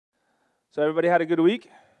So everybody had a good week?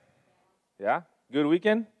 Yeah? Good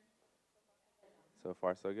weekend? So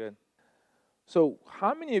far, so good. So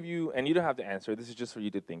how many of you, and you don't have to answer, this is just for you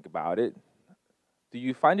to think about it, do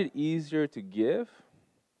you find it easier to give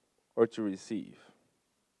or to receive?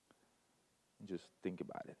 Just think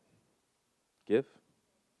about it. Give?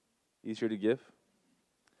 Easier to give?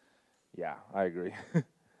 Yeah, I agree.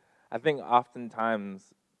 I think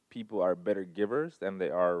oftentimes people are better givers than they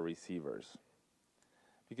are receivers.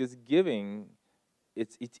 Because giving,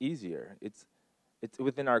 it's easier. It's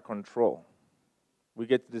within our control. We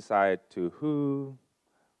get to decide to who,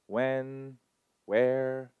 when,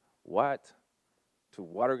 where, what, to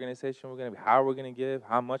what organization we're going to be, how we're going to give,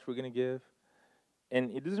 how much we're going to give.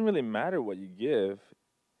 And it doesn't really matter what you give.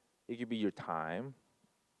 It could be your time.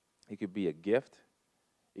 It could be a gift.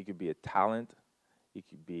 It could be a talent. It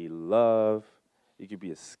could be love. It could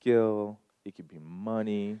be a skill. It could be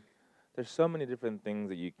money. There's so many different things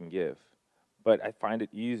that you can give. But I find it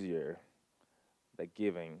easier that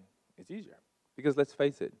giving is easier. Because let's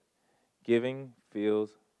face it, giving feels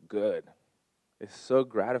good. It's so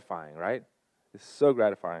gratifying, right? It's so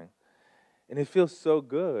gratifying. And it feels so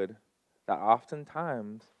good that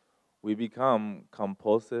oftentimes we become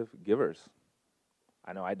compulsive givers.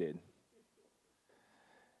 I know I did.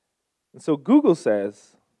 And so Google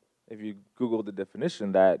says, if you Google the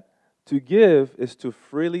definition, that to give is to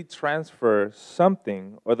freely transfer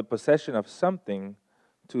something or the possession of something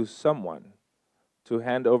to someone, to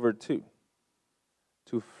hand over to.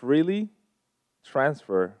 To freely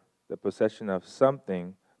transfer the possession of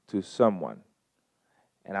something to someone.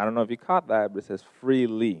 And I don't know if you caught that, but it says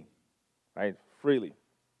freely, right? Freely.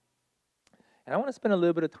 And I want to spend a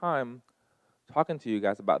little bit of time talking to you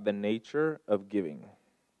guys about the nature of giving.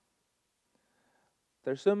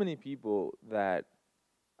 There's so many people that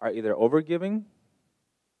are either overgiving,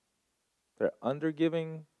 they're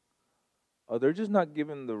undergiving, or they're just not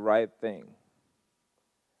giving the right thing.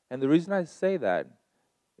 And the reason I say that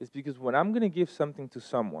is because when I'm going to give something to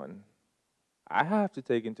someone, I have to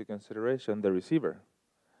take into consideration the receiver.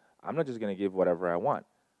 I'm not just going to give whatever I want.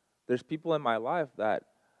 There's people in my life that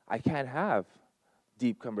I can't have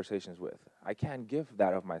deep conversations with. I can't give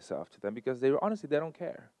that of myself to them because they don't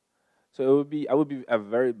care. So I would be a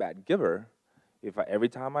very bad giver if every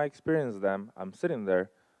time I experience them, I'm sitting there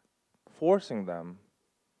forcing them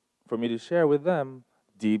for me to share with them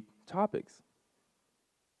deep topics.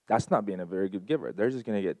 That's not being a very good giver. They're just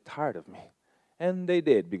going to get tired of me. And they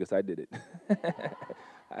did because I did it.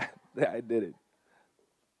 I did it.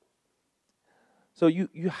 So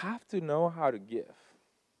you have to know how to give.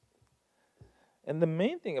 And the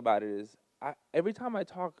main thing about it is, every time I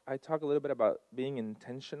talk a little bit about being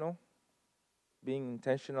intentional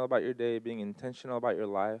about your day, being intentional about your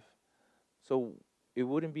life. So it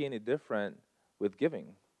wouldn't be any different with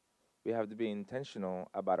giving. We have to be intentional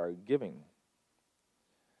about our giving.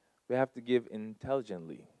 We have to give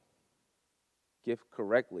intelligently, give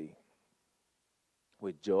correctly,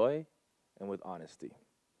 with joy and with honesty.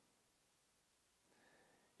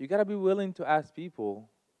 You got to be willing to ask people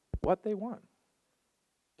what they want.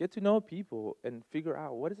 Get to know people and figure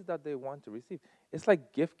out what is it that they want to receive. It's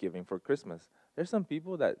like gift giving for Christmas. There's some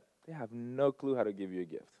people that they have no clue how to give you a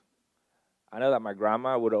gift. I know that my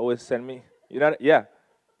grandma would always send me, yeah,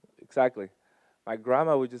 exactly. My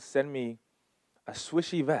grandma would just send me a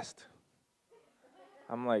swishy vest.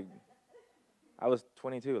 I'm like, I was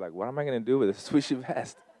 22, like, what am I going to do with a swishy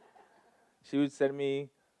vest? She would send me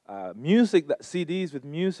CDs with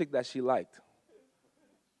music that she liked.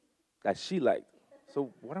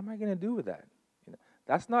 So what am I going to do with that?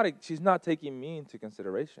 She's not taking me into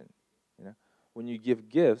consideration. When you give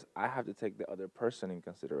gifts, I have to take the other person in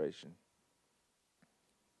consideration.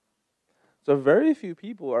 So very few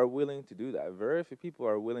people are willing to do that. Very few people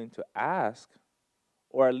are willing to ask,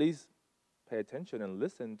 or at least pay attention and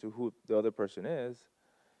listen to who the other person is.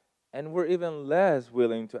 And we're even less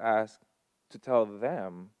willing to ask, to tell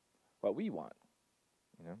them what we want.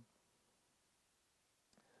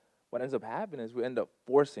 What ends up happening is we end up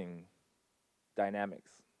forcing dynamics,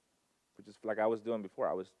 which is like I was doing before.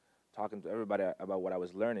 I was talking to everybody about what I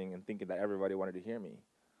was learning and thinking that everybody wanted to hear me.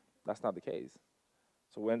 That's not the case.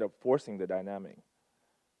 So we end up forcing the dynamic.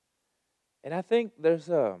 And I think there's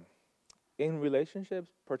in relationships,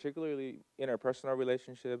 particularly interpersonal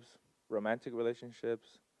relationships, romantic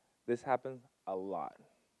relationships, this happens a lot,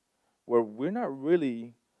 where we're not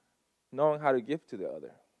really knowing how to give to the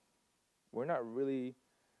other. We're not really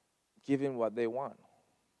giving what they want.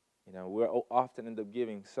 We often end up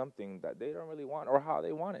giving something that they don't really want or how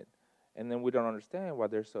they want it. And then we don't understand why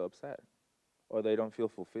they're so upset or they don't feel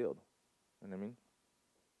fulfilled. You know what I mean?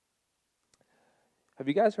 Have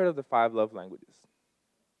you guys heard of the 5 love languages?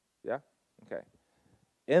 Yeah? Okay.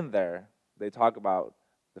 In there, they talk about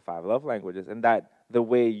the 5 love languages, and that the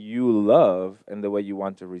way you love and the way you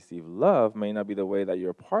want to receive love may not be the way that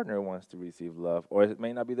your partner wants to receive love, or it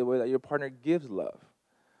may not be the way that your partner gives love.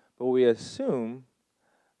 But we assume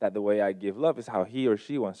that the way I give love is how he or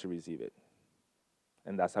she wants to receive it.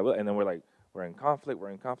 And that's how and then we're like, we're in conflict, we're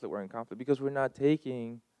in conflict, we're in conflict, because we're not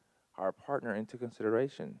taking our partner into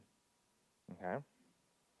consideration. Okay?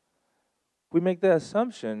 We make the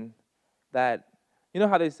assumption that, you know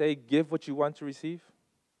how they say, give what you want to receive?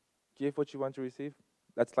 Give what you want to receive.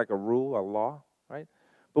 That's like a rule, a law, right?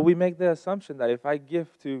 But we make the assumption that if I give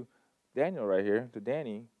to Daniel right here, to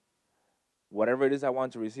Danny, whatever it is I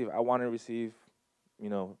want to receive, I want to receive,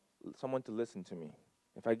 someone to listen to me.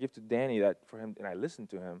 If I give to Danny that for him and I listen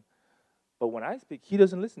to him, but when I speak, he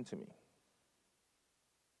doesn't listen to me.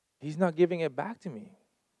 He's not giving it back to me.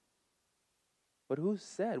 But who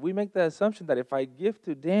said? We make the assumption that if I give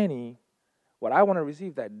to Danny what I want to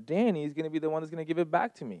receive, that Danny is going to be the one that's going to give it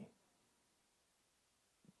back to me.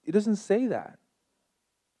 It doesn't say that.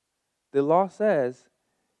 The law says,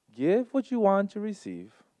 give what you want to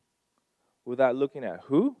receive without looking at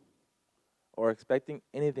who or expecting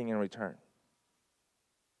anything in return.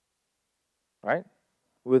 Right?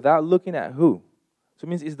 Without looking at who. So it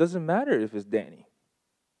means it doesn't matter if it's Danny.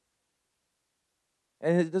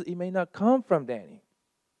 And it may not come from Danny.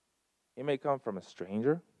 It may come from a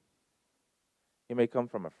stranger. It may come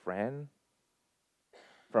from a friend,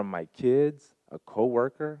 from my kids, a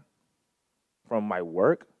coworker, from my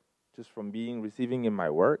work, just from receiving in my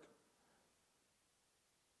work.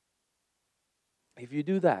 If you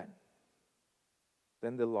do that,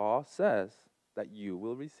 then the law says that you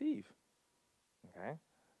will receive. Okay?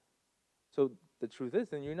 So the truth is,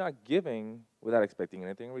 then you're not giving without expecting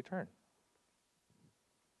anything in return.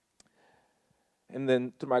 And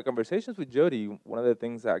then through my conversations with Jody, one of the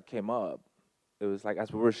things that came up, it was like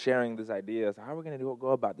as we were sharing this idea, how are we going to go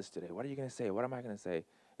about this today? What are you going to say? What am I going to say?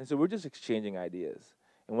 And so we're just exchanging ideas.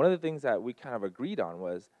 And one of the things that we kind of agreed on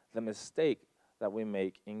was the mistake that we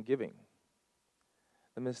make in giving.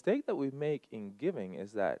 The mistake that we make in giving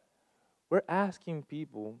is that we're asking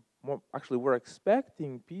people, we're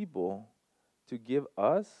expecting people to give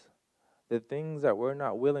us the things that we're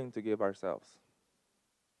not willing to give ourselves.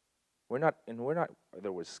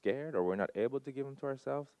 Either we're scared or we're not able to give them to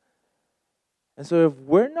ourselves. And so if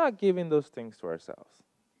we're not giving those things to ourselves,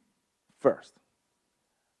 first,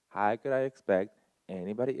 how could I expect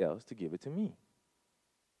anybody else to give it to me?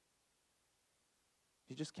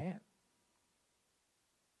 You just can't.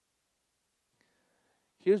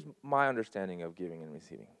 Here's my understanding of giving and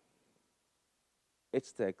receiving.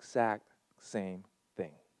 It's the exact same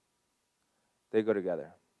thing. They go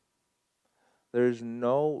together. There's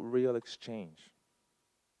no real exchange.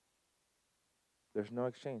 There's no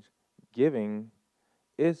exchange. Giving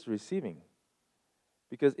is receiving.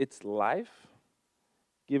 Because it's life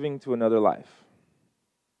giving to another life.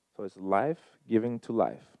 So it's life giving to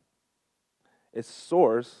life. It's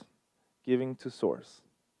source giving to source.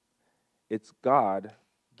 It's God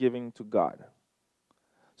giving to God.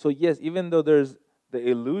 So yes, even though there's the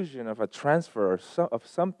illusion of a transfer of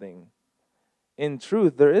something, in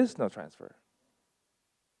truth, there is no transfer.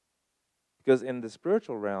 Because in the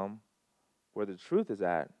spiritual realm, where the truth is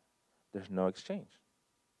at, there's no exchange.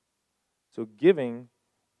 So giving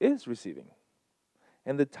is receiving.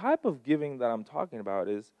 And the type of giving that I'm talking about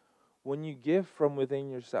is when you give from within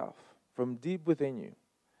yourself, from deep within you,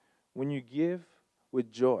 when you give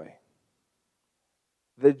with joy.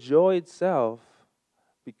 The joy itself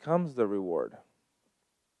becomes the reward.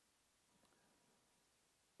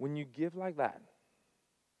 When you give like that,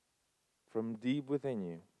 from deep within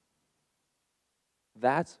you,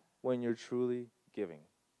 that's when you're truly giving.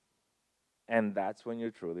 And that's when you're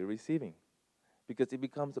truly receiving. Because it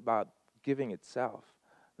becomes about giving itself,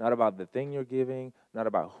 not about the thing you're giving, not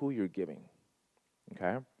about who you're giving.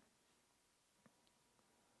 Okay?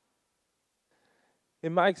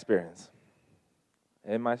 In my experience,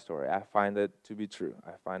 in my story, I find it to be true.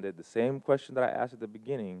 I find it the same question that I asked at the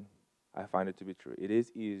beginning, I find it to be true. It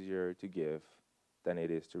is easier to give than it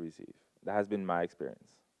is to receive. That has been my experience.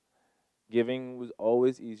 Giving was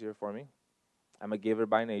always easier for me. I'm a giver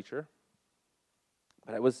by nature.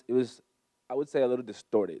 But it was, I would say, a little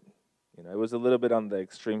distorted. It was a little bit on the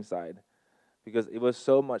extreme side. Because it was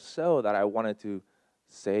so much so that I wanted to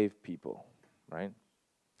save people, right?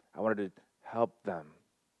 I wanted to help them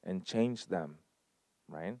and change them,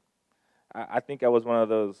 right? I think I was one of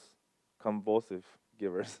those convulsive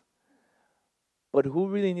givers. But who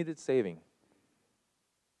really needed saving?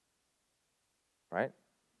 Right?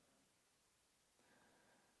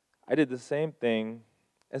 I did the same thing.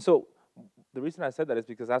 And so the reason I said that is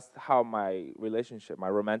because that's how my relationship, my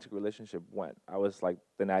romantic relationship went. I was like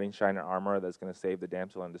the knight in shining armor that's going to save the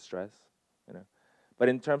damsel in distress, you know. But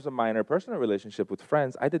in terms of my interpersonal relationship with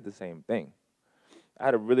friends, I did the same thing. I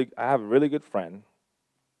have a really good friend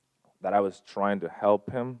that I was trying to help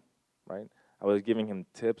him, right? I was giving him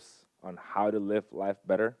tips on how to live life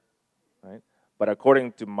better, right? But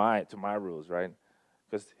according to my rules, right?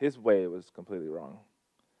 Because his way was completely wrong.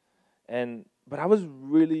 But I was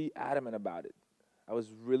really adamant about it. I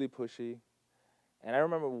was really pushy. And I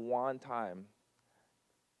remember one time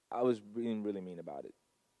I was being really mean about it.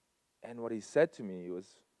 And what he said to me was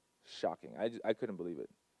shocking. I couldn't believe it.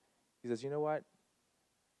 He says, "You know what,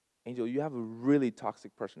 Angel, you have a really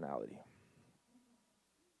toxic personality."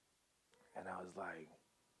 And I was like,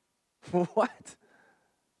 "What?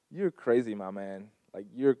 You're crazy, my man. Like,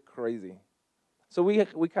 you're crazy." So we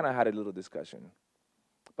kind of had a little discussion.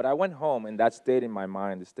 But I went home, and that stayed in my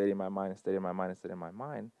mind, it stayed in my mind, it stayed in my mind, it stayed in my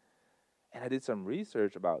mind. And I did some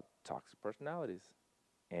research about toxic personalities.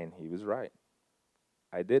 And he was right.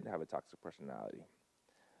 I did have a toxic personality.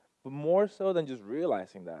 But more so than just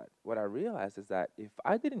realizing that, what I realized is that if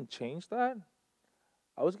I didn't change that,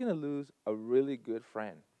 I was going to lose a really good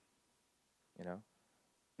friend, you know,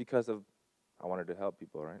 because of I wanted to help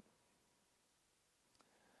people, right?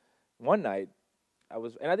 One night,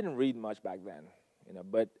 and I didn't read much back then, you know,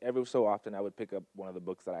 but every so often I would pick up one of the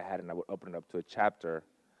books that I had and I would open it up to a chapter.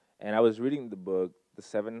 And I was reading the book, The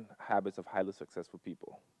 7 Habits of Highly Successful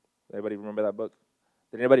People. Anybody remember that book?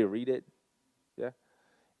 Did anybody read it? Yeah?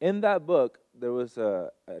 In that book, there was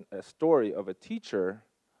a story of a teacher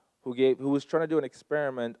who was trying to do an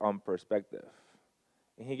experiment on perspective.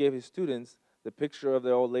 And he gave his students the picture of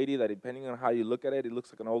the old lady that, depending on how you look at it, it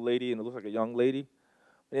looks like an old lady and it looks like a young lady.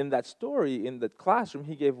 And in that story, in the classroom,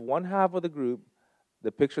 he gave one half of the group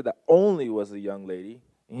the picture that only was the young lady,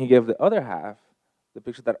 and he gave the other half the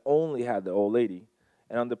picture that only had the old lady.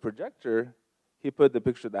 And on the projector, he put the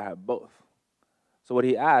picture that had both. So what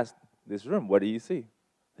he asked this room, "What do you see?"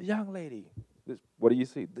 "The young lady." "What do you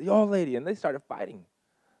see?" "The old lady." And they started fighting.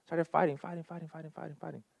 Fighting.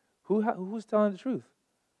 Who was telling the truth?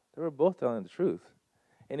 They were both telling the truth.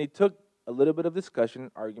 And it took a little bit of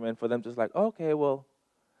discussion, argument for them, just like, "Okay, well,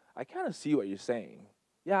 I kind of see what you're saying.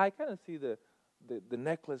 Yeah, I kind of see the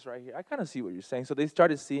necklace right here. I kind of see what you're saying." So they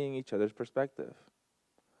started seeing each other's perspective.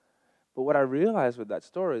 But what I realized with that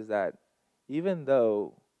story is that even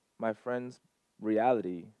though my friend's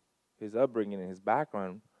reality, his upbringing, and his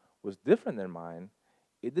background was different than mine,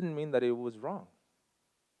 it didn't mean that it was wrong.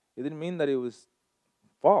 It didn't mean that it was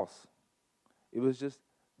false. It was just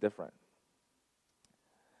different.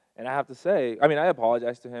 And I have to say, I mean, I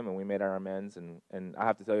apologized to him, and we made our amends, and I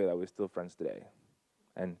have to tell you that we're still friends today.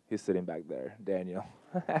 And he's sitting back there, Daniel.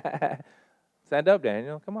 Stand up,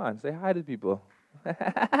 Daniel. Come on, say hi to people.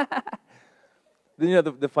 Then, you know,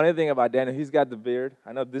 the funny thing about Daniel, he's got the beard.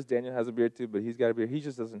 I know this Daniel has a beard too, but he's got a beard. He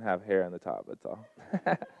just doesn't have hair on the top, that's all.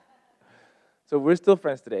 So we're still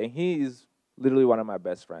friends today, and he's literally one of my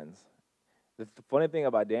best friends. The funny thing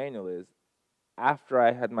about Daniel is, after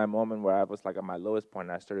I had my moment where I was like at my lowest point,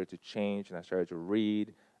 and I started to change, and I started to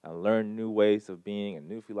read and learn new ways of being and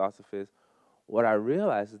new philosophies, what I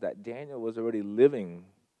realized is that Daniel was already living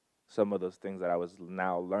some of those things that I was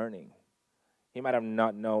now learning. He might have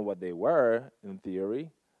not known what they were in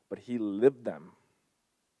theory, but he lived them,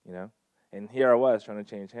 you know? And here I was trying to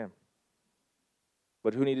change him.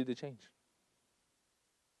 But who needed to change?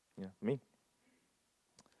 Yeah, me.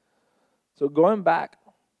 So going back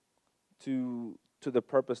to the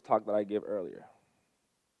purpose talk that I gave earlier,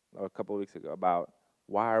 or a couple of weeks ago, about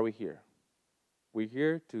why are we here? We're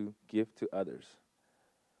here to give to others.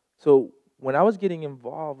 So when I was getting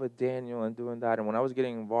involved with Daniel and doing that, and when I was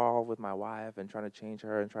getting involved with my wife and trying to change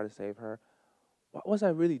her and try to save her, what was I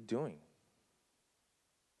really doing?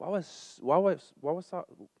 Why was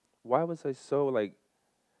I so like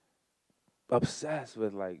obsessed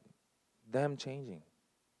with like them changing,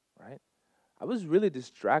 right? I was really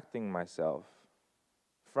distracting myself,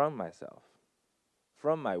 from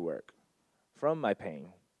my work, from my pain,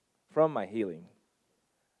 from my healing.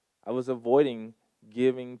 I was avoiding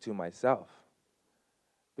giving to myself.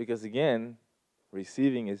 Because again,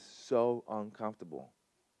 receiving is so uncomfortable.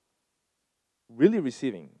 Really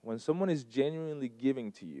receiving, when someone is genuinely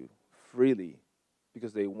giving to you freely,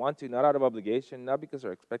 because they want to, not out of obligation, not because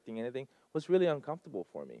they're expecting anything, was really uncomfortable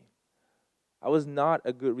for me. I was not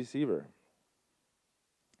a good receiver.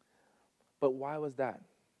 But why was that?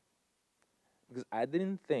 Because I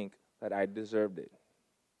didn't think that I deserved it.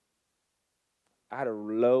 I had a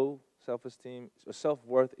low self-esteem, a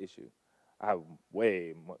self-worth issue. I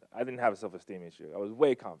didn't have a self-esteem issue. I was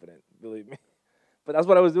way confident, believe me. But that's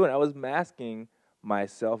what I was doing. I was masking my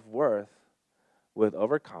self-worth with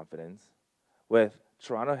overconfidence, with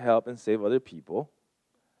trying to help and save other people.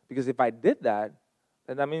 Because if I did that,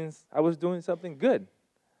 then that means I was doing something good.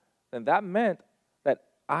 Then that meant that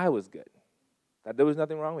I was good, that there was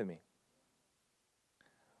nothing wrong with me.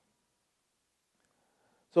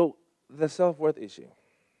 So the self-worth issue.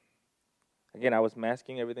 Again, I was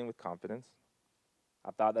masking everything with confidence.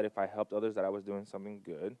 I thought that if I helped others that I was doing something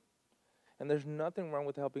good. And there's nothing wrong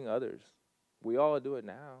with helping others. We all do it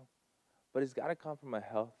now. But it's got to come from a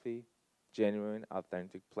healthy, genuine,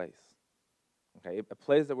 authentic place. Okay, a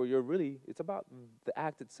place that where you're really, it's about the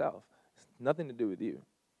act itself. It's nothing to do with you.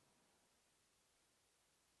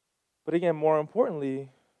 But again, more importantly,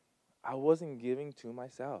 I wasn't giving to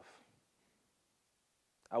myself.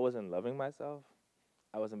 I wasn't loving myself.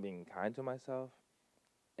 I wasn't being kind to myself.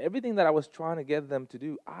 Everything that I was trying to get them to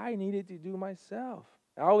do, I needed to do myself.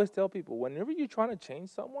 I always tell people, whenever you're trying to change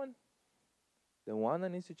someone, the one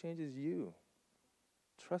that needs to change is you.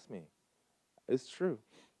 Trust me. It's true.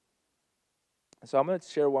 So I'm going to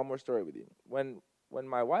share one more story with you. When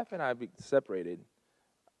my wife and I separated,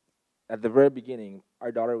 at the very beginning,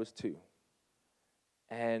 our daughter was 2.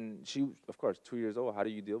 And she, of course, 2 years old. How do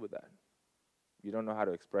you deal with that? You don't know how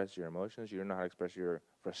to express your emotions. You don't know how to express your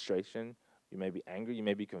frustration. You may be angry. You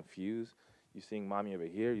may be confused. You're seeing mommy over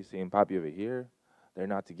here. You're seeing papi over here. They're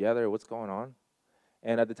not together. What's going on?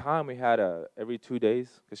 And at the time, we had every 2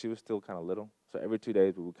 days, because she was still kind of little. So every 2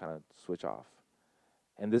 days, we would kind of switch off.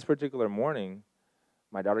 And this particular morning,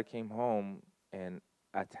 my daughter came home and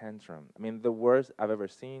a tantrum. I mean, the worst I've ever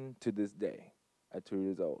seen to this day at 2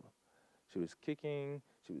 years old. She was kicking.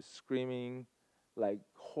 She was screaming, like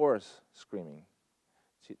hoarse screaming.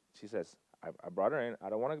 She says, I brought her in. I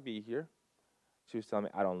don't want to be here. She was telling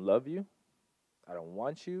me, I don't love you. I don't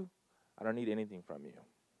want you. I don't need anything from you.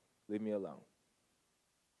 Leave me alone.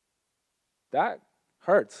 That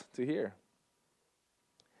hurts to hear.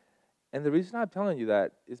 And the reason I'm telling you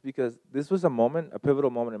that is because this was a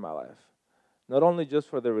pivotal moment in my life. Not only just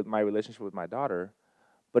for my relationship with my daughter,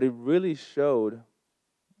 but it really showed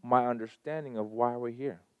my understanding of why we're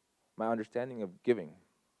here, my understanding of giving.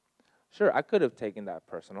 Sure, I could have taken that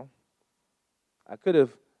personal. I could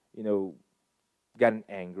have, gotten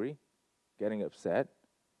angry, getting upset,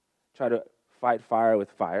 try to fight fire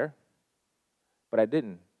with fire, but I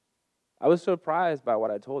didn't. I was surprised by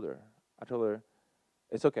what I told her. I told her,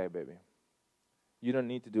 it's okay, baby. You don't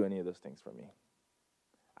need to do any of those things for me.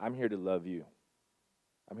 I'm here to love you.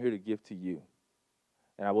 I'm here to give to you.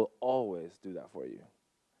 And I will always do that for you.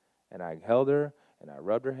 And I held her, and I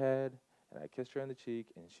rubbed her head, and I kissed her on the cheek,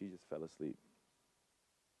 and she just fell asleep.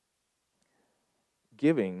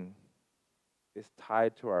 Giving is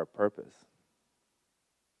tied to our purpose.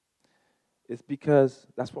 It's because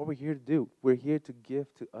that's what we're here to do. We're here to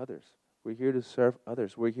give to others. We're here to serve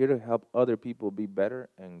others. We're here to help other people be better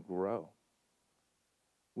and grow.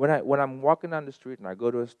 When I'm walking down the street and I go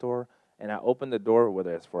to a store and I open the door,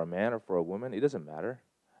 whether it's for a man or for a woman, it doesn't matter.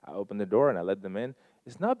 I open the door and I let them in.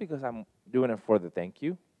 It's not because I'm doing it for the thank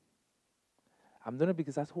you. I'm doing it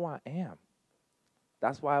because that's who I am.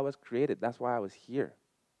 That's why I was created. That's why I was here,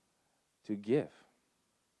 to give.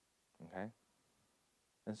 Okay?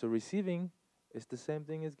 And so receiving is the same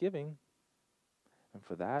thing as giving. And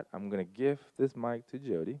for that, I'm going to give this mic to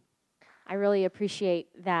Jody. I really appreciate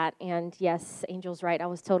that. And yes, Angel's right. I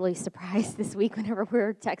was totally surprised this week whenever we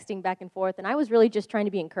were texting back and forth. And I was really just trying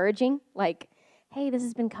to be encouraging, like, hey, this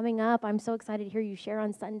has been coming up. I'm so excited to hear you share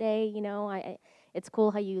on Sunday. It's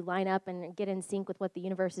cool how you line up and get in sync with what the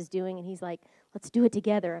universe is doing. And he's like, let's do it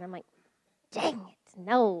together. And I'm like, dang it.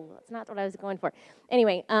 No, that's not what I was going for.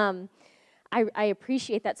 Anyway, I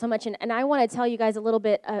appreciate that so much. And I want to tell you guys a little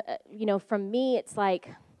bit, from me, it's like,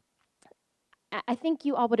 I think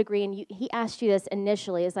you all would agree, and he asked you this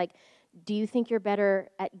initially, is like, do you think you're better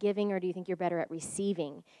at giving or do you think you're better at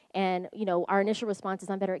receiving? And, our initial response is,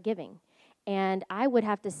 I'm better at giving. And I would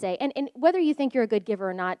have to say, and whether you think you're a good giver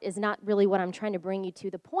or not is not really what I'm trying to bring you to.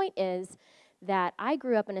 The point is that I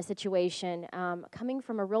grew up in a situation coming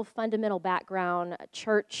from a real fundamental background,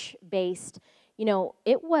 church-based.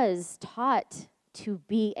 It was taught to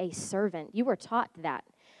be a servant. You were taught that.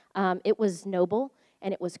 It was noble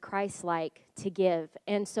and it was Christ-like to give.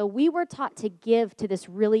 And so we were taught to give to this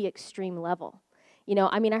really extreme level.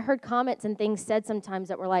 I heard comments and things said sometimes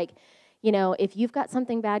that were like, if you've got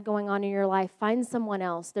something bad going on in your life, find someone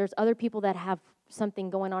else. There's other people that have something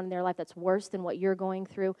going on in their life that's worse than what you're going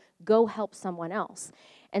through. Go help someone else.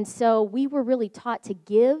 And so we were really taught to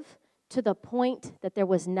give to the point that there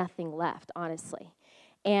was nothing left, honestly.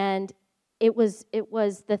 And it was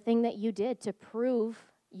the thing that you did to prove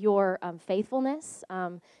your faithfulness,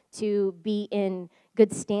 to be in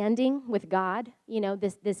good standing with God. You know,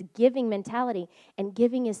 this giving mentality, and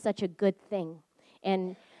giving is such a good thing.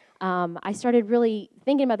 And I started really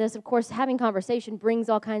thinking about this. Of course, having conversation brings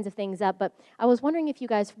all kinds of things up, but I was wondering if you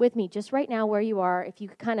guys, with me, just right now where you are, if you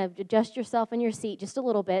could kind of adjust yourself in your seat just a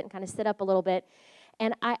little bit and kind of sit up a little bit.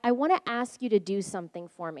 And I want to ask you to do something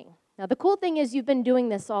for me. Now, the cool thing is you've been doing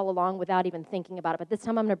this all along without even thinking about it, but this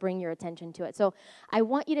time I'm going to bring your attention to it. So I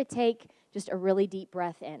want you to take just a really deep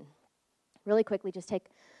breath in. Really quickly, just take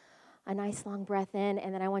a nice long breath in,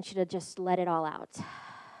 and then I want you to just let it all out. And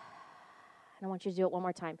I want you to do it one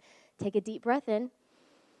more time. Take a deep breath in,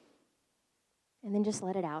 and then just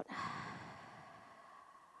let it out.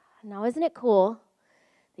 Now, isn't it cool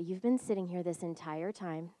that you've been sitting here this entire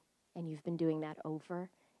time, and you've been doing that over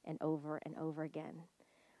and over and over again?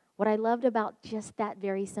 What I loved about just that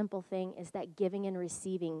very simple thing is that giving and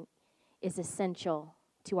receiving is essential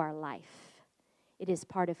to our life. It is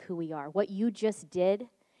part of who we are. What you just did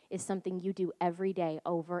is something you do every day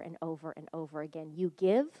over and over and over again. You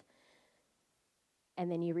give,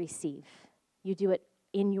 and then you receive. You do it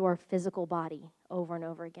in your physical body over and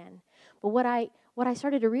over again. But what I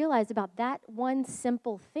started to realize about that one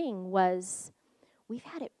simple thing was we've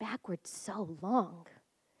had it backwards so long,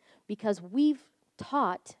 because we've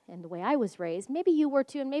taught, and the way I was raised, maybe you were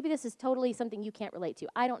too, and maybe this is totally something you can't relate to.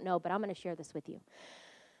 I don't know, but I'm going to share this with you.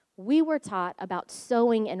 We were taught about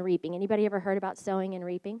sowing and reaping. Anybody ever heard about sowing and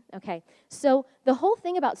reaping? Okay, so the whole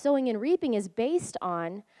thing about sowing and reaping is based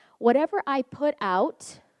on whatever I put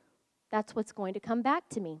out, that's what's going to come back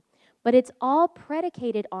to me. But it's all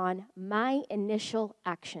predicated on my initial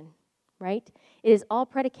action, right? It is all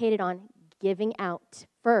predicated on giving out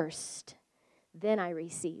first, then I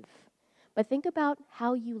receive. But think about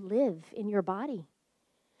how you live in your body.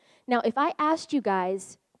 Now, if I asked you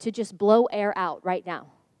guys to just blow air out right now,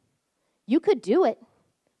 you could do it,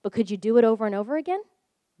 but could you do it over and over again?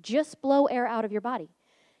 Just blow air out of your body.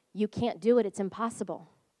 You can't do it. It's impossible.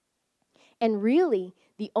 And really,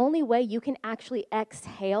 the only way you can actually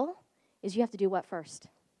exhale is you have to do what first?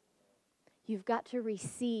 You've got to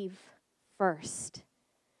receive first.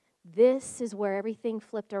 This is where everything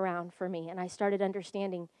flipped around for me, and I started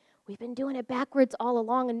understanding we've been doing it backwards all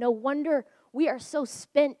along, and no wonder we are so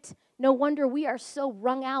spent. No wonder we are so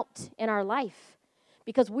wrung out in our life,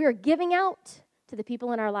 because we're giving out to the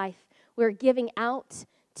people in our life. We're giving out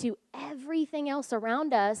to everything else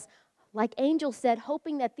around us, like Angel said,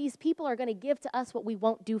 hoping that these people are going to give to us what we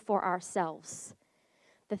won't do for ourselves.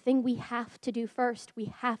 The thing we have to do first, we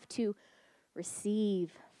have to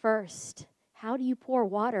receive first. How do you pour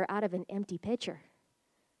water out of an empty pitcher?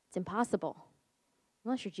 It's impossible.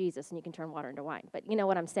 Unless you're Jesus and you can turn water into wine. But you know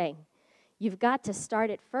what I'm saying. You've got to start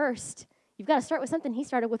it first. You've got to start with something. He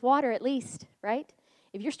started with water at least, right?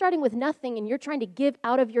 If you're starting with nothing and you're trying to give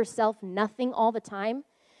out of yourself nothing all the time,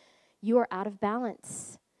 you are out of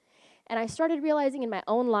balance. And I started realizing in my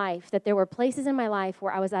own life that there were places in my life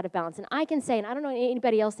where I was out of balance. And I can say, and I don't know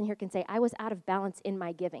anybody else in here can say, I was out of balance in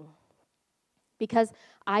my giving. Because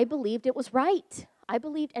I believed it was right. I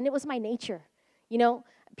believed, and it was my nature. You know,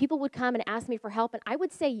 people would come and ask me for help, and I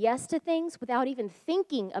would say yes to things without even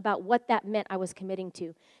thinking about what that meant I was committing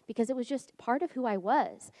to, because it was just part of who I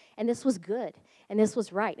was, and this was good, and this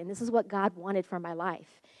was right, and this is what God wanted for my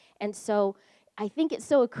life. And so I think it's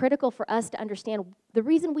so critical for us to understand the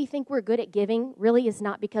reason we think we're good at giving really is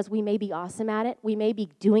not because we may be awesome at it, we may be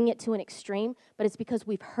doing it to an extreme, but it's because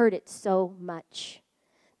we've heard it so much.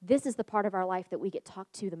 This is the part of our life that we get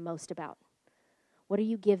talked to the most about. What are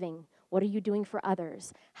you giving? What are you doing for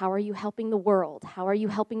others? How are you helping the world? How are you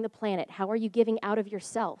helping the planet? How are you giving out of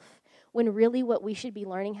yourself? When really what we should be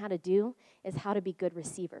learning how to do is how to be good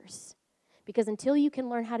receivers. Because until you can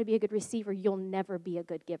learn how to be a good receiver, you'll never be a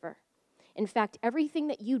good giver. In fact, everything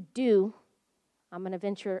that you do, I'm going to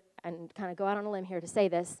venture and kind of go out on a limb here to say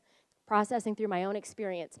this, processing through my own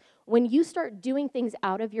experience. When you start doing things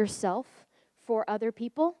out of yourself for other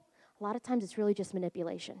people, a lot of times it's really just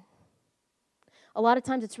manipulation. A lot of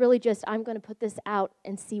times it's really just, I'm going to put this out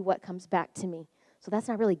and see what comes back to me. So that's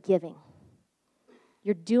not really giving.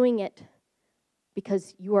 You're doing it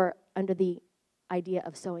because you are under the idea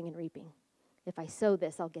of sowing and reaping. If I sow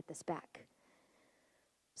this, I'll get this back.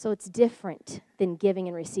 So it's different than giving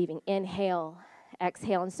and receiving. Inhale,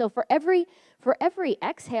 exhale. And so for every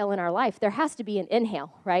exhale in our life, there has to be an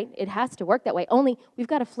inhale, right? It has to work that way. Only we've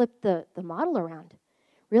got to flip the model around.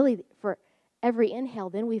 Really, for every inhale,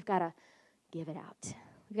 then we've got to give it out.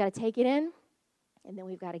 We've got to take it in, and then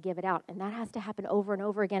we've got to give it out. And that has to happen over and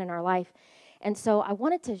over again in our life. And so I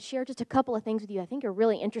wanted to share just a couple of things with you I think are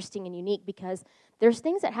really interesting and unique, because there's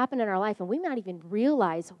things that happen in our life and we might not even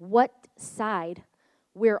realize what side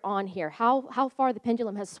we're on here, how far the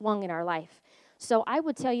pendulum has swung in our life. So I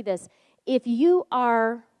would tell you this: if you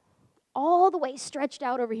are all the way stretched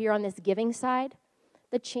out over here on this giving side,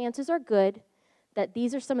 the chances are good that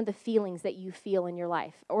these are some of the feelings that you feel in your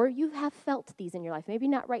life, or you have felt these in your life. Maybe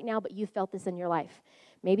not right now, but you felt this in your life.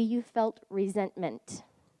 Maybe you felt resentment.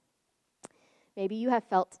 Maybe you have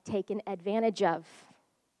felt taken advantage of.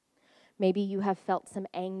 Maybe you have felt some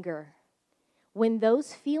anger. When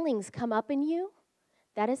those feelings come up in you,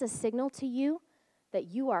 that is a signal to you that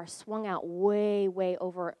you are swung out way, way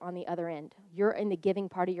over on the other end. You're in the giving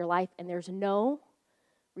part of your life, and there's no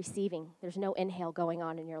receiving. There's no inhale going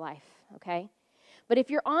on in your life, okay? But if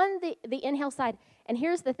you're on the inhale side, and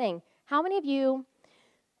here's the thing, how many of you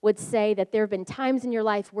would say that there have been times in your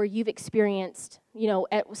life where you've experienced,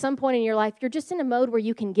 at some point in your life, you're just in a mode where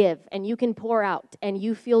you can give, and you can pour out, and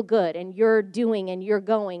you feel good, and you're doing, and you're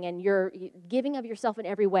going, and you're giving of yourself in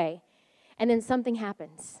every way, and then something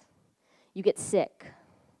happens. You get sick.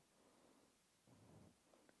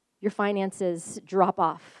 Your finances drop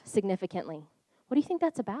off significantly. What do you think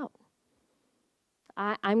that's about?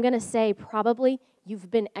 I'm going to say probably you've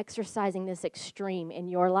been exercising this extreme in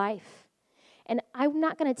your life. And I'm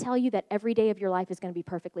not going to tell you that every day of your life is going to be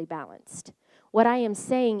perfectly balanced. What I am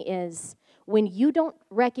saying is, when you don't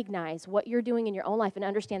recognize what you're doing in your own life and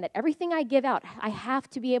understand that everything I give out, I have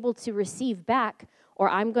to be able to receive back, or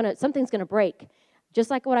something's going to break. Just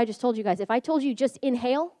like what I just told you guys. If I told you just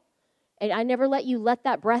inhale, and I never let you let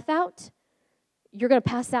that breath out, you're going to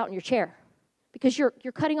pass out in your chair, because you're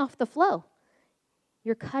cutting off the flow.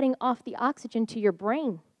 You're cutting off the oxygen to your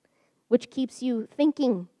brain, which keeps you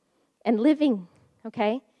thinking and living,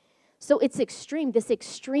 okay? So it's extreme. This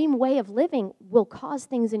extreme way of living will cause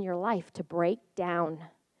things in your life to break down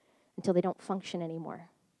until they don't function anymore.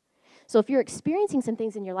 So if you're experiencing some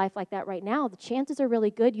things in your life like that right now, the chances are really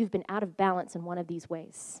good you've been out of balance in one of these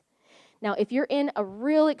ways. Now, if you're in a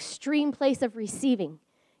real extreme place of receiving,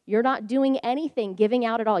 you're not doing anything, giving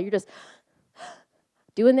out at all, you're just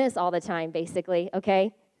doing this all the time, basically,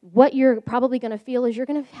 okay? What you're probably going to feel is you're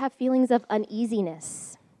going to have feelings of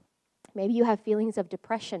uneasiness. Maybe you have feelings of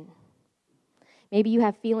depression. Maybe you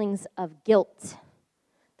have feelings of guilt.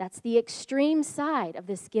 That's the extreme side of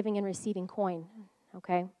this giving and receiving coin,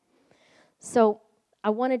 okay? So I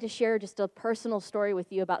wanted to share just a personal story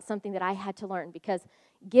with you about something that I had to learn, because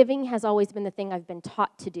giving has always been the thing I've been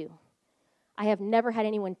taught to do. I have never had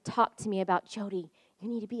anyone talk to me about, Jody, you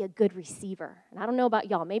need to be a good receiver. And I don't know about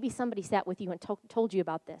y'all. Maybe somebody sat with you and told you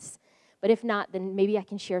about this. But if not, then maybe I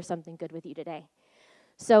can share something good with you today.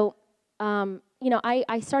 So,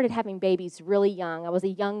 I started having babies really young. I was a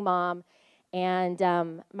young mom. And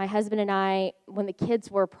my husband and I, when the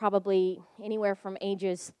kids were probably anywhere from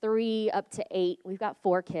ages 3 up to 8, we've got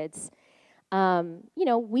 4 kids.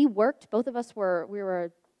 We worked. Both of us we were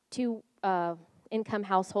a 2-income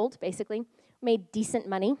household, basically. Made decent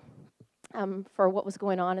money for what was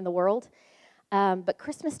going on in the world. But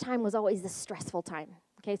Christmas time was always the stressful time.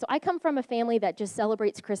 Okay, so I come from a family that just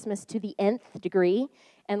celebrates Christmas to the nth degree,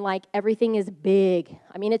 and like everything is big.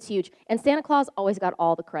 I mean, it's huge. And Santa Claus always got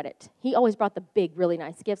all the credit. He always brought the big, really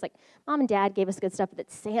nice gifts. Like Mom and Dad gave us good stuff, but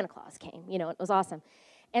that Santa Claus came. It was awesome.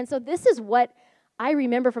 And so this is what I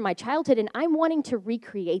remember from my childhood, and I'm wanting to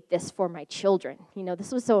recreate this for my children.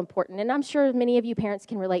 This was so important. And I'm sure many of you parents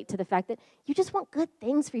can relate to the fact that you just want good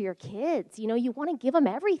things for your kids. You want to give them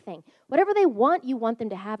everything. Whatever they want, you want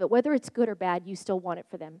them to have it. Whether it's good or bad, you still want it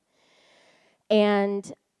for them.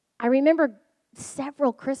 And I remember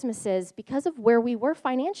several Christmases, because of where we were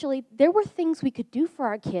financially, there were things we could do for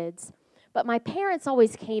our kids, but my parents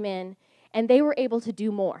always came in, and they were able to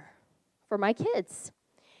do more for my kids.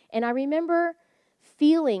 And I remember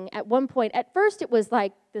feeling at one point, at first it was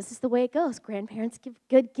like, this is the way it goes. Grandparents give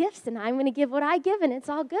good gifts, and I'm going to give what I give, and it's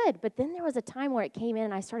all good. But then there was a time where it came in,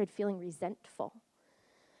 and I started feeling resentful.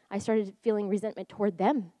 I started feeling resentment toward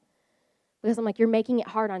them, because I'm like, you're making it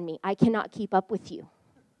hard on me. I cannot keep up with you.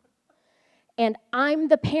 And I'm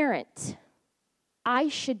the parent. I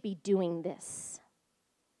should be doing this.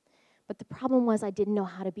 But the problem was I didn't know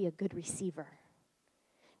how to be a good receiver.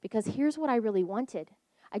 Because here's what I really wanted.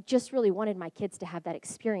 I just really wanted my kids to have that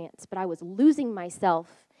experience, but I was losing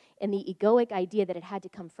myself in the egoic idea that it had to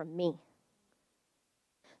come from me.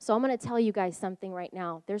 So I'm going to tell you guys something right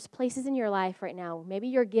now. There's places in your life right now, maybe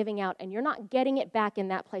you're giving out and you're not getting it back in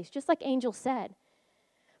that place, just like Angel said.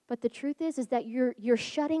 But the truth is that you're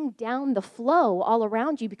shutting down the flow all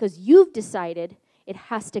around you because you've decided it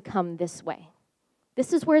has to come this way.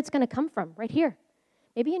 This is where it's going to come from, right here.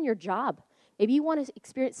 Maybe in your job. Maybe you want to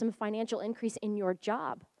experience some financial increase in your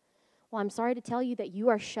job. Well, I'm sorry to tell you that you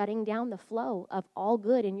are shutting down the flow of all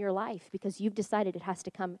good in your life because you've decided it has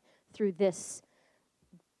to come through this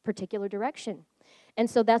particular direction. And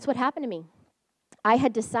so that's what happened to me. I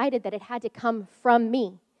had decided that it had to come from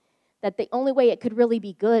me, that the only way it could really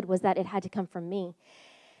be good was that it had to come from me.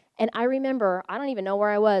 And I remember, I don't even know where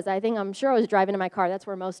I was. I'm sure I was driving in my car. That's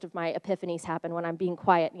where most of my epiphanies happen, when I'm being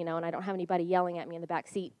quiet, and I don't have anybody yelling at me in the back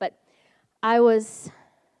seat. But I was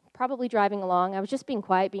probably driving along. I was just being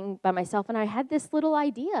quiet, being by myself, and I had this little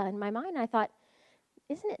idea in my mind. I thought,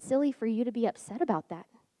 isn't it silly for you to be upset about that?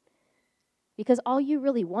 Because all you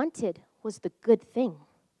really wanted was the good thing.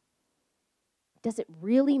 Does it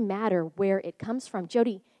really matter where it comes from?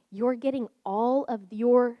 Jody, you're getting all of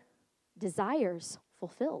your desires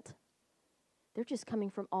fulfilled. They're just coming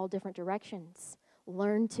from all different directions.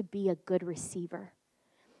 Learn to be a good receiver.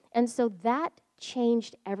 And so that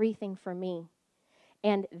changed everything for me.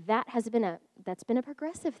 And that's been a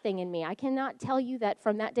progressive thing in me. I cannot tell you that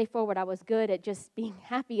from that day forward I was good at just being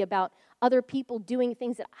happy about other people doing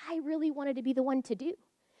things that I really wanted to be the one to do.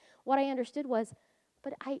 What I understood was,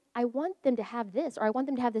 but I want them to have this, or I want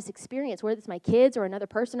them to have this experience, whether it's my kids or another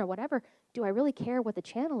person or whatever. Do I really care what the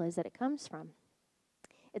channel is that it comes from?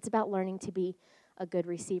 It's about learning to be a good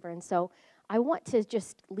receiver. And so I want to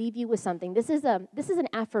just leave you with something. This is an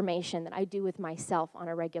affirmation that I do with myself on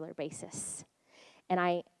a regular basis. And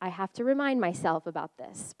I have to remind myself about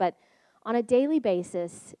this. But on a daily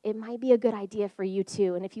basis, it might be a good idea for you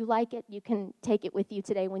too. And if you like it, you can take it with you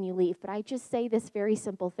today when you leave. But I just say this very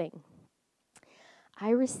simple thing.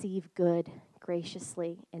 I receive good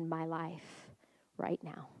graciously in my life right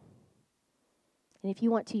now. And if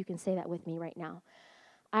you want to, you can say that with me right now.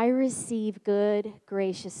 I receive good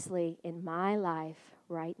graciously in my life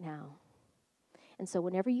right now. And so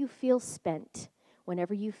whenever you feel spent,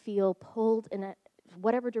 whenever you feel pulled in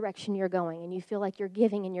whatever direction you're going, and you feel like you're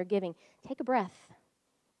giving, take a breath.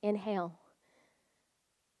 Inhale.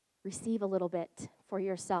 Receive a little bit for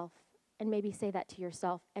yourself, and maybe say that to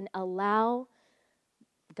yourself, and allow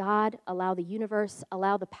God, allow the universe,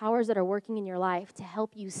 allow the powers that are working in your life to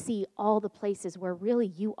help you see all the places where really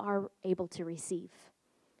you are able to receive,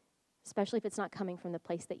 especially if it's not coming from the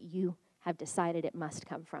place that you have decided it must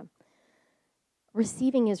come from.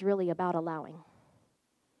 Receiving is really about allowing.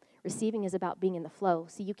 Receiving is about being in the flow.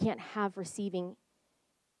 So you can't have receiving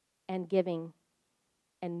and giving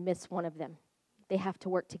and miss one of them. They have to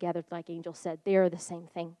work together, like Angel said. They are the same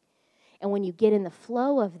thing. And when you get in the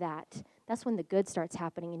flow of that, that's when the good starts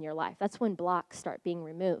happening in your life. That's when blocks start being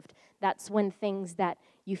removed. That's when things that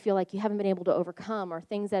you feel like you haven't been able to overcome, or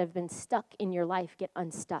things that have been stuck in your life, get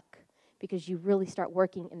unstuck, because you really start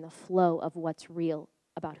working in the flow of what's real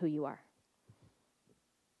about who you are.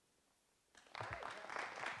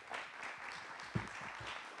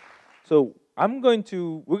 So we're going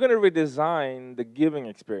to redesign the giving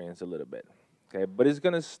experience a little bit, okay? But it's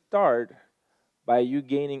going to start by you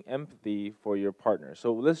gaining empathy for your partner.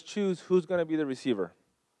 So let's choose who's going to be the receiver.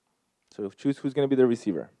 So choose who's going to be the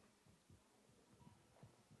receiver.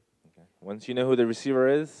 Okay. Once you know who the receiver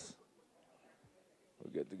is,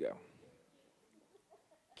 we're good to go.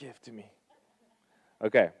 Give to me.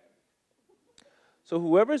 Okay. So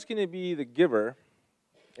whoever's going to be the giver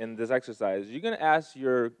in this exercise, you're going to ask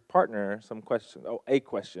your partner a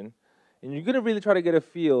question, and you're going to really try to get a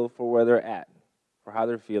feel for where they're at, for how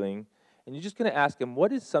they're feeling, and you're just going to ask them,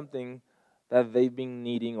 what is something that they've been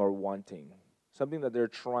needing or wanting, something that they're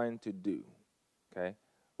trying to do, okay?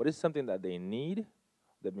 What is something that they need,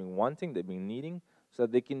 they've been wanting, they've been needing, so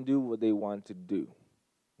that they can do what they want to do,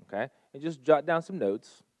 okay? And just jot down some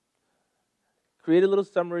notes. Create a little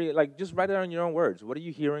summary, like just write it down in your own words. What are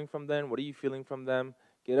you hearing from them? What are you feeling from them?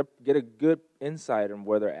 Get a good insight on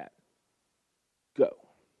where they're at. Go.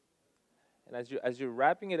 And as you're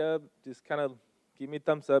wrapping it up, just kind of give me a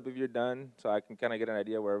thumbs up if you're done, so I can kind of get an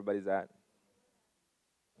idea where everybody's at.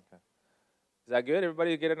 Okay. Is that good?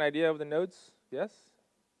 Everybody get an idea of the notes? Yes?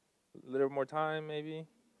 A little more time, maybe?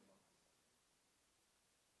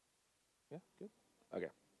 Yeah, good.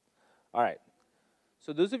 Okay. All right.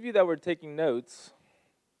 So those of you that were taking notes,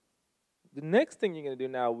 the next thing you're going to do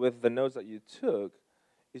now with the notes that you took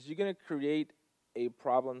is you're going to create a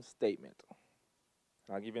problem statement.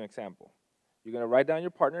 And I'll give you an example. You're going to write down your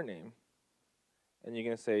partner name, and you're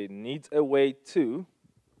going to say, needs a way to,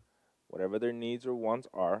 whatever their needs or wants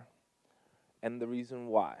are, and the reason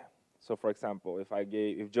why. So for example,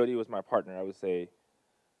 if Jody was my partner, I would say,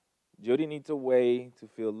 Jody needs a way to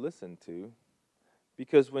feel listened to,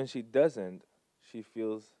 because when she doesn't, she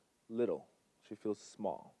feels little. She feels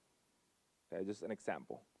small. Okay, just an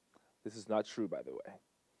example. This is not true, by the way.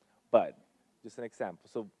 But Just an example.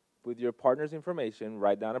 So with your partner's information,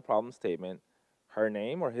 write down a problem statement. Her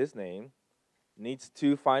name or his name needs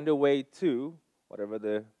to find a way to whatever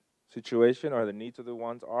the situation or the needs of the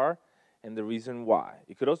ones are and the reason why.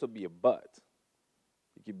 It could also be a but.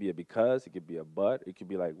 It could be a because, it could be a but. It could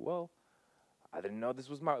be like, well, I didn't know this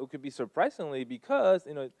was my, it could be surprisingly because,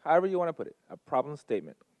 however you want to put it, a problem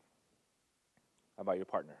statement about your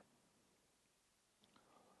partner.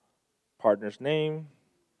 Partner's name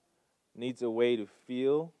needs a way to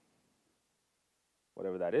feel,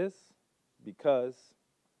 whatever that is, because.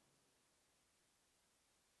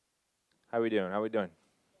 How are we doing? How are we doing?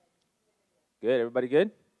 Good? Everybody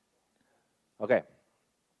good? Okay.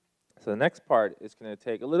 So the next part is going to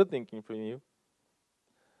take a little thinking from you.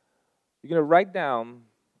 You're going to write down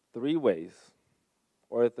 3 ways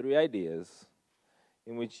or 3 ideas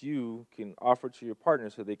in which you can offer to your partner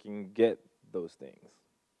so they can get those things.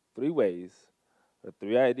 3 ways or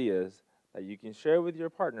 3 ideas that you can share with your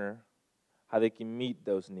partner how they can meet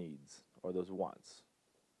those needs or those wants.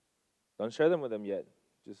 Don't share them with them yet.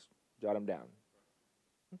 Just jot them down.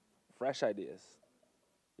 Fresh ideas.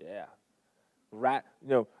 Yeah.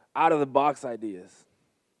 Out of the box ideas.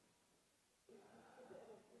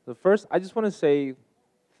 So first, I just want to say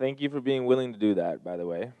thank you for being willing to do that, by the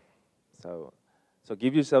way. So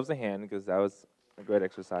give yourselves a hand because that was a great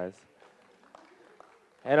exercise.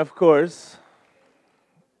 And of course,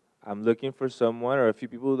 I'm looking for someone or a few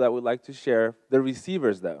people that would like to share. The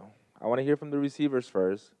receivers, though. I want to hear from the receivers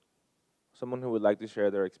first. Someone who would like to share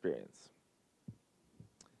their experience.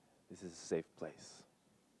 This is a safe place.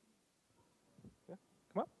 Yeah,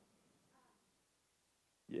 come on.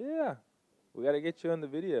 Yeah, we got to get you on the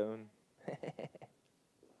video.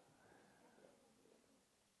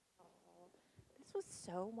 This was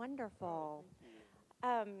so wonderful.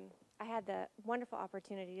 I had the wonderful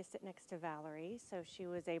opportunity to sit next to Valerie, so she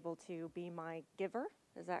was able to be my giver.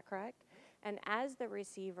 Is that correct? And as the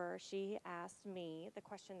receiver, she asked me the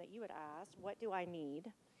question that you had asked, what do I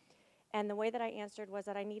need? And the way that I answered was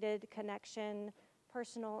that I needed connection,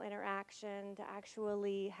 personal interaction, to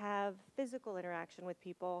actually have physical interaction with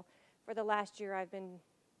people. For the last year, I've been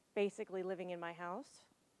basically living in my house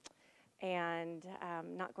and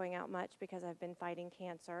not going out much because I've been fighting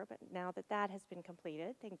cancer. But now that that has been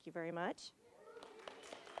completed, thank you very much.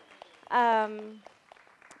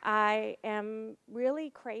 I am really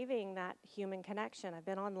craving that human connection. I've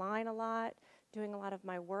been online a lot, doing a lot of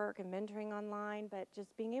my work and mentoring online, but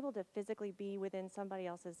just being able to physically be within somebody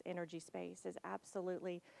else's energy space is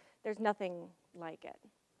absolutely, there's nothing like it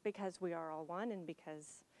because we are all one and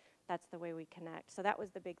because that's the way we connect. So that was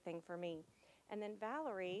the big thing for me. And then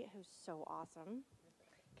Valerie, who's so awesome,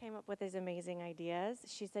 came up with these amazing ideas.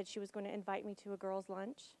 She said she was going to invite me to a girls'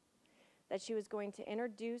 lunch, that she was going to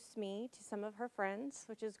introduce me to some of her friends,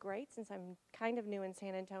 which is great since I'm kind of new in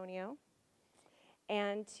San Antonio,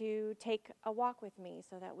 and to take a walk with me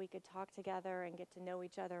so that we could talk together and get to know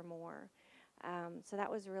each other more. So that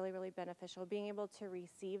was really, really beneficial. Being able to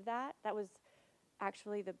receive that was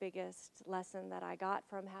actually the biggest lesson that I got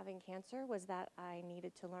from having cancer was that I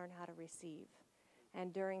needed to learn how to receive.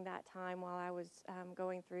 And during that time while I was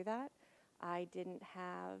going through that, I didn't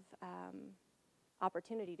have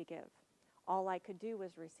opportunity to give. All I could do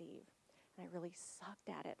was receive. And I really sucked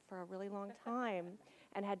at it for a really long time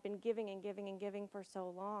and had been giving and giving and giving for so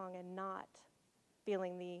long and not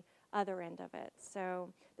feeling the other end of it.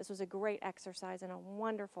 So this was a great exercise and a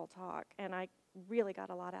wonderful talk, and I really got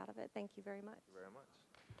a lot out of it. Thank you very much. Thank you very much.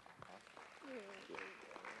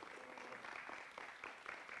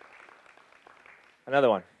 Another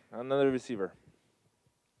one, another receiver.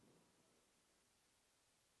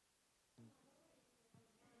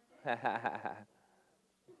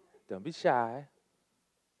 Don't be shy.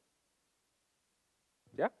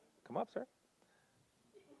 Yeah, come up, sir.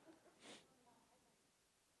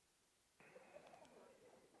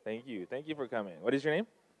 Thank you. Thank you for coming. What is your name?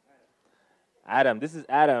 Adam. This is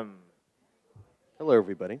Adam. Hello,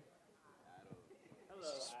 everybody.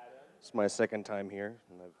 It's my second time here,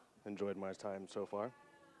 and I've enjoyed my time so far.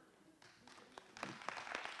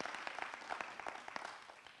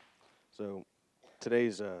 So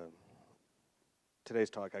today's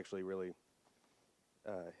talk actually really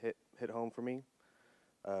hit home for me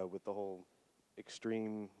with the whole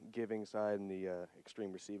extreme giving side and the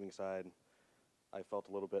extreme receiving side. I felt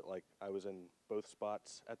a little bit like I was in both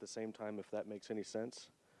spots at the same time, if that makes any sense.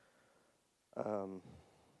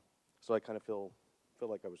 So I kind of feel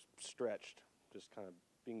like I was stretched, just kind of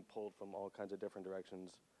being pulled from all kinds of different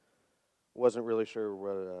directions. Wasn't really sure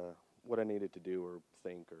what I needed to do or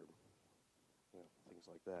think or things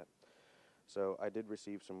like that. So I did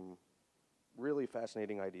receive some really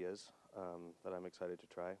fascinating ideas. that I'm excited to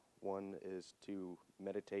try. One is to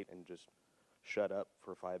meditate and just shut up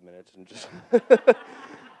for 5 minutes and just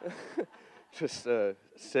just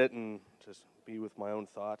sit and just be with my own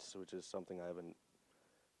thoughts, which is something I haven't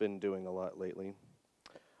been doing a lot lately.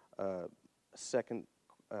 Second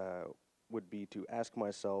would be to ask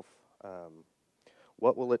myself,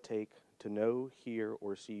 what will it take to know, hear,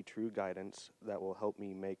 or see true guidance that will help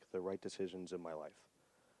me make the right decisions in my life?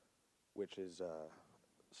 Which is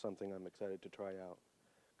something I'm excited to try out,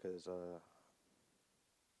 because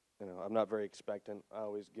I'm not very expectant. I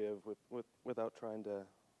always give without trying to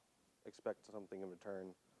expect something in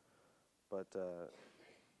return. But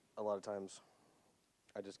a lot of times,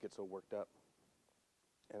 I just get so worked up,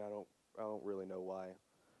 and I don't really know why.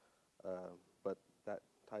 But that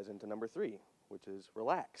ties into number 3, which is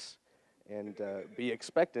relax and be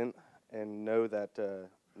expectant and know that the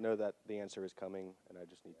answer is coming, and I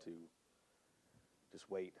just need to just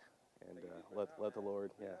wait and let the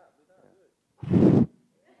Lord. Yeah.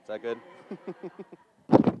 Is that good?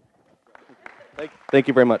 Thank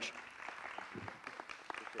you very much.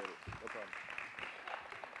 Appreciate it. No problem.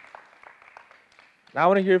 Now I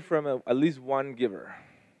want to hear from at least one giver,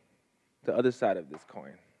 the other side of this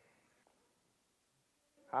coin.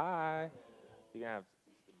 Hi. You can have.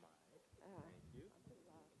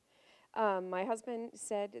 My husband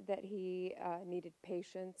said that he needed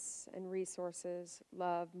patience and resources,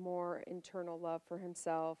 love, more internal love for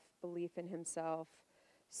himself, belief in himself,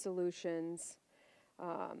 solutions.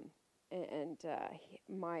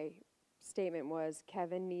 My statement was,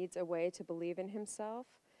 Kevin needs a way to believe in himself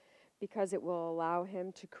because it will allow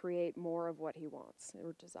him to create more of what he wants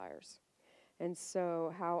or desires. And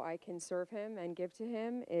so how I can serve him and give to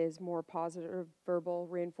him is more positive verbal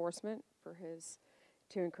reinforcement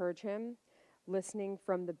to encourage him, listening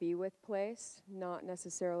from the be with place, not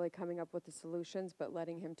necessarily coming up with the solutions, but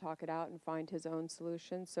letting him talk it out and find his own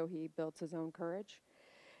solutions so he builds his own courage.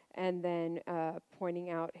 And then pointing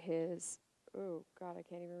out his, oh God, I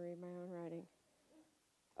can't even read my own writing.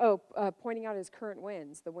 Pointing out his current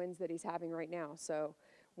wins, the wins that he's having right now. So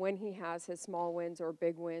when he has his small wins or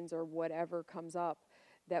big wins or whatever comes up,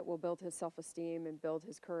 that will build his self-esteem and build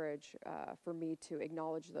his courage for me to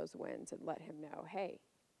acknowledge those wins and let him know, hey,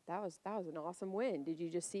 that was an awesome win. Did you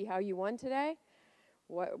just see how you won today?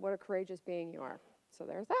 What a courageous being you are. So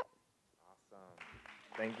there's that. Awesome.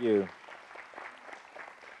 Thank you.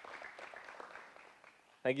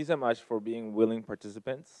 Thank you so much for being willing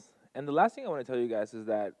participants. And the last thing I want to tell you guys is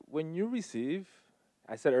that when you receive,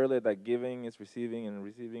 I said earlier that giving is receiving and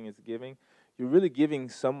receiving is giving. You're really giving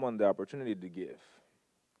someone the opportunity to give.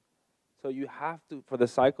 So you have to, for the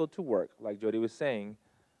cycle to work, like Jody was saying,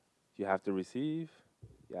 you have to receive,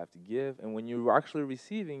 you have to give, and when you're actually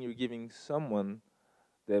receiving, you're giving someone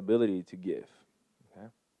the ability to give. Okay?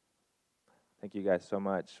 Thank you guys so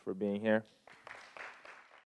much for being here.